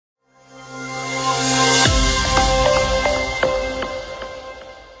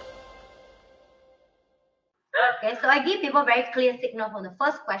So I give people very clear signal from the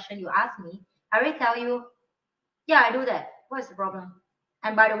first question you ask me. I already tell you, yeah, I do that. What is the problem?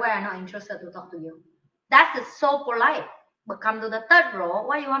 And by the way, I'm not interested to talk to you. That is so polite. But come to the third row,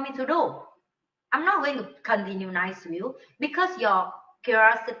 what do you want me to do? I'm not going to continue nice to you because your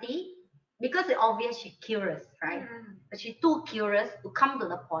curiosity, because it's obvious she's curious, right? But she's too curious to come to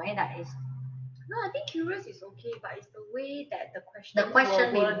the point that is. No, I think curious is okay, but it's the way that the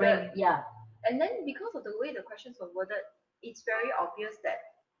question were they bring, worded. yeah. And then because of the way the questions were worded, it's very obvious that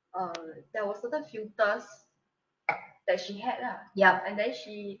there were certain filters that she had. Yeah. And then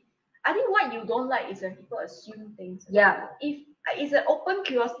I think what you don't like is when people assume things. Yeah. If it's an open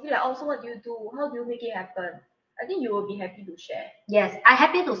curiosity, like, oh, so what do you do? How do you make it happen? I think you will be happy to share. Yes, I'm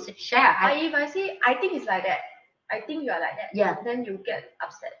happy to share. If I say, I think it's like that, I think you are like that, yeah, then you get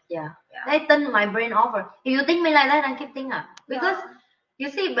upset. Yeah. I turn my brain off. If you think me like that, I keep thinking. Because you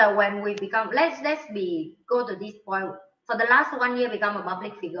see, but when we become, let's go to this point. For the last 1 year, become a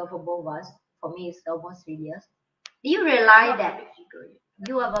public figure for both of us. For me, it's almost 3 years. Do you realize that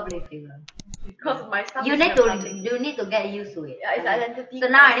you are a public figure? Because my stuff you need to get used to it. Yeah, it's identity. So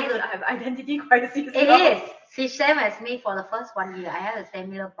now I need to have identity crisis. It is. She same as me for the first 1 year. I had a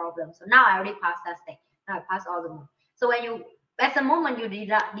similar problem. So now I already passed that stage. Now I pass all the more. So when you, at the moment you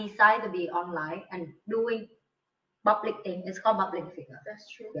decide to be online and doing public thing, it's called public figure. That's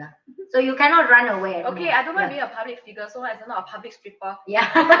true. Yeah. So you cannot run away. Okay, I don't want to be a public figure, so I'm not a public stripper. Yeah.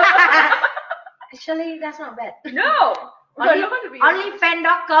 Actually, that's not bad. No. Only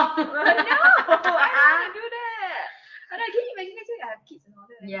fan.com. No, I don't want to do that. And I can imagine next week I have kids and all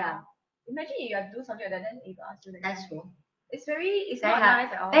that. Yeah. Imagine if you have to do something like that, then people ask you that. That's true. It's not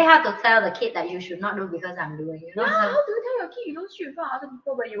nice at all. They have to tell the kid that you should not do because I'm doing it. Yeah, how do you tell your kid you don't strip in front of other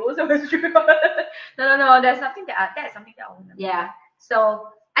people but you also have strip? No. There's something that is something that I want to know. Yeah. So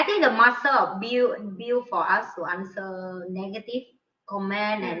I think the master of build for us to answer negative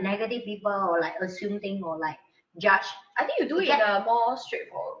comment and negative people or like assume thing or like judge. I think you do it in a more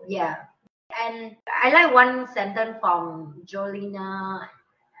straightforward way. Yeah. And I like one sentence from Angelina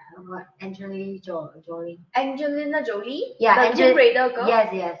Jolie. Yeah, the Tomb Raider girl.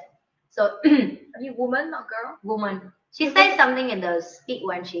 Yes. So woman or girl? Woman. She said something in the speech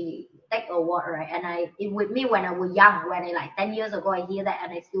when she take award, right? And it with me when I was young, when I like 10 years ago, I hear that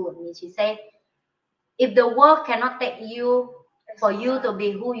and it's still with me. She said, if the world cannot take you for you to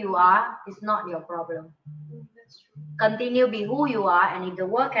be who you are, it's not your problem. That's true. Continue be who you are, and if the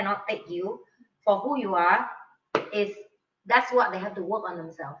world cannot take you for who you are, that's what they have to work on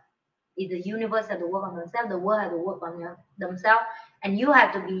themselves. If the universe have to work on themselves, the world have to work on themselves, and you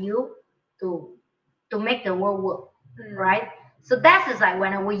have to be you to make the world work, right? So that is like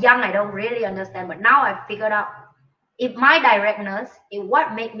when I was young, I don't really understand, but now I figured out if my directness is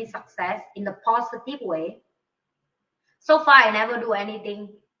what made me success in the positive way. So far, I never do anything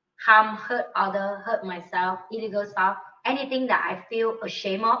harm, hurt myself, illegal stuff, anything that I feel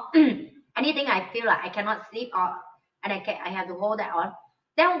ashamed of, anything I feel like I cannot sleep or and I have to hold that on.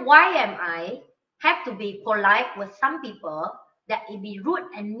 Then why am I have to be polite with some people that it be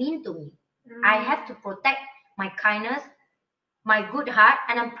rude and mean to me? I have to protect my kindness, my good heart,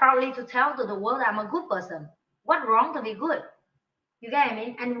 and I'm proudly to tell to the world I'm a good person. What wrong to be good? You get what I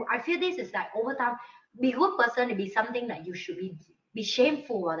mean? And I feel this is like over time, be good person to be something that you should be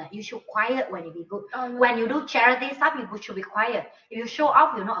shameful of that. You should quiet when you be good. No. When you do charity, some people should be quiet. If you show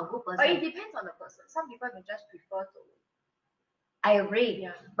off, you're not a good person. But it depends on the person. Some people can just prefer to. I agree.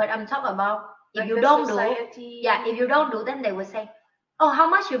 Yeah. But I'm talking about if like you don't society. if you don't do, then they will say, oh, how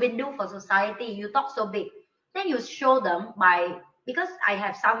much you been doing for society? You talk so big. Then you show them because I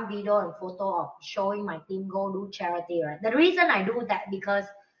have some video and photo of showing my team go do charity, right? The reason I do that because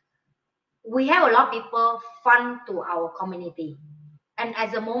we have a lot of people fund to our community. And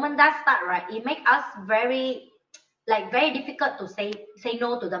as the moment that start, right, it makes us very difficult to say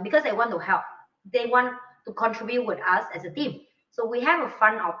no to them because they want to help. They want to contribute with us as a team. So we have a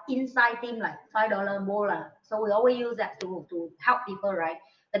fund of inside team like $5 bola. So we always use that to help people, right?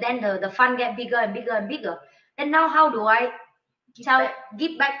 But then the fund get bigger and bigger and bigger. And now how do I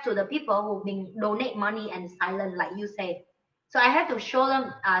give back to the people who've been donate money and silent, like you say? So I have to show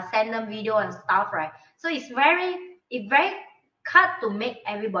them, send them video and stuff, right? So it's very hard to make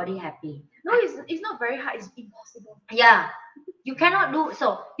everybody happy. No, it's not very hard. It's impossible. Yeah, you cannot do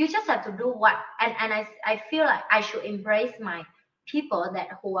so. You just have to do what, and I feel like I should embrace my people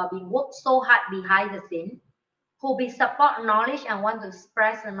who are being worked so hard behind the scene, who be support knowledge and want to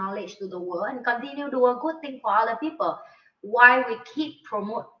express the knowledge to the world and continue to do a good thing for other people. Why we keep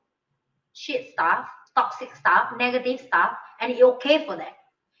promote shit stuff, toxic stuff, negative stuff, and it's okay for that.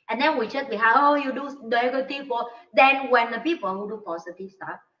 And then we just behind, oh, you do negative, or then when the people who do positive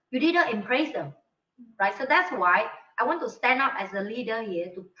stuff, you didn't embrace them, right? So that's why I want to stand up as a leader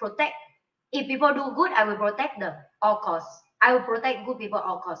here to protect. If people do good, I will protect them all costs. I will protect good people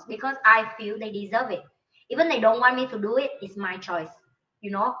all costs because I feel they deserve it. Even they don't want me to do it, it's my choice.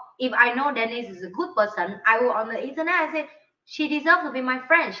 You know, if I know Dennis is a good person, I will on the internet I say she deserves to be my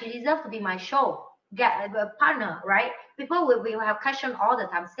friend. She deserves to be my show, get a partner, right? People will have question all the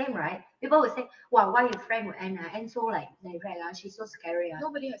time, same, right? People will say, "Wow, why you friend with Anna?" And so like, she's so scary.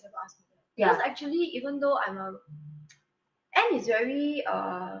 Nobody has ever asked me that. Yeah. Because actually, even though Anne is very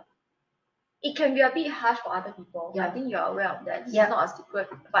it can be a bit harsh for other people. Yeah. I think you're aware of that. It's Yeah. not a secret.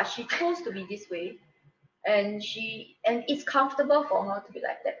 But she chose to be this way. And it's comfortable for her to be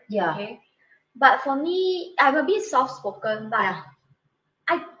like that. Yeah. Okay. But for me, I'm a bit soft spoken, but Yeah.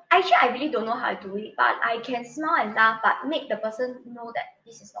 I really don't know how to do it. But I can smile and laugh, but make the person know that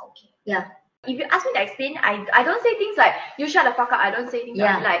this is not okay. Yeah. If you ask me to explain, I don't say things like you shut the fuck up. I don't say things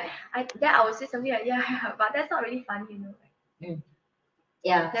like I would say something like yeah, but that's not really funny, you know. Mm.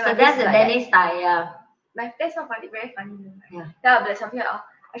 Yeah. Then So my that's face the is like Dennis style. Yeah. That's not funny, very funny, you know. Yeah. Then I'll be like something like, oh,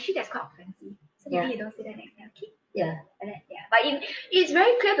 actually that's quite offensive. So maybe Yeah. you don't say that next time, okay? Yeah. And then, yeah. But it's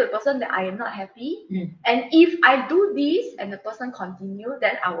very clear to the person that I am not happy. Mm. And if I do this and the person continue,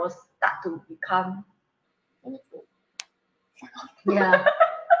 then I will start to become. Yeah.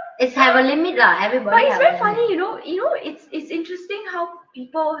 It's have a limit lah. Everybody. But it's have very a funny, limit. it's interesting how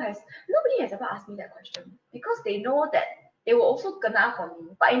nobody has ever asked me that question because they know that they will also kena for me,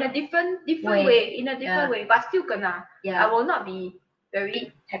 but in a different way, way, but still kena. Yeah. I will not be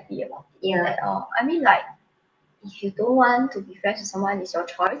very happy about it. Yeah. At all. I mean, like, if you don't want to be friends with someone, it's your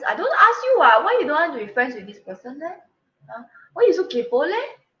choice. I don't ask you why you don't want to be friends with this person then? Huh? Why you so kaypoh leh?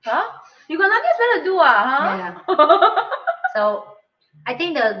 Huh? You got nothing better to do huh? Yeah. So I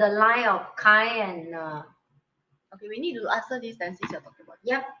think the line of kind and okay, we need to answer this then since you're talking about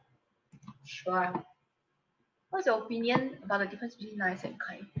it. Yep. Sure. What's your opinion about the difference between nice and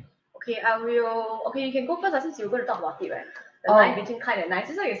kind? Okay, you can go first since you're going to talk about it, right? The line between kind and nice.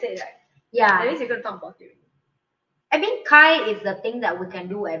 That's what you said, right? Yeah. At least you're going to talk about it. I mean, kind is the thing that we can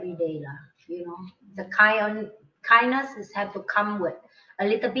do every day, lah. You know, the kindness is have to come with a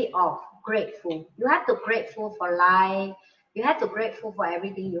little bit of grateful. You have to grateful for life. You have to grateful for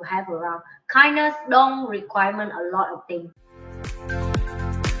everything you have around. Kindness don't requirement a lot of things.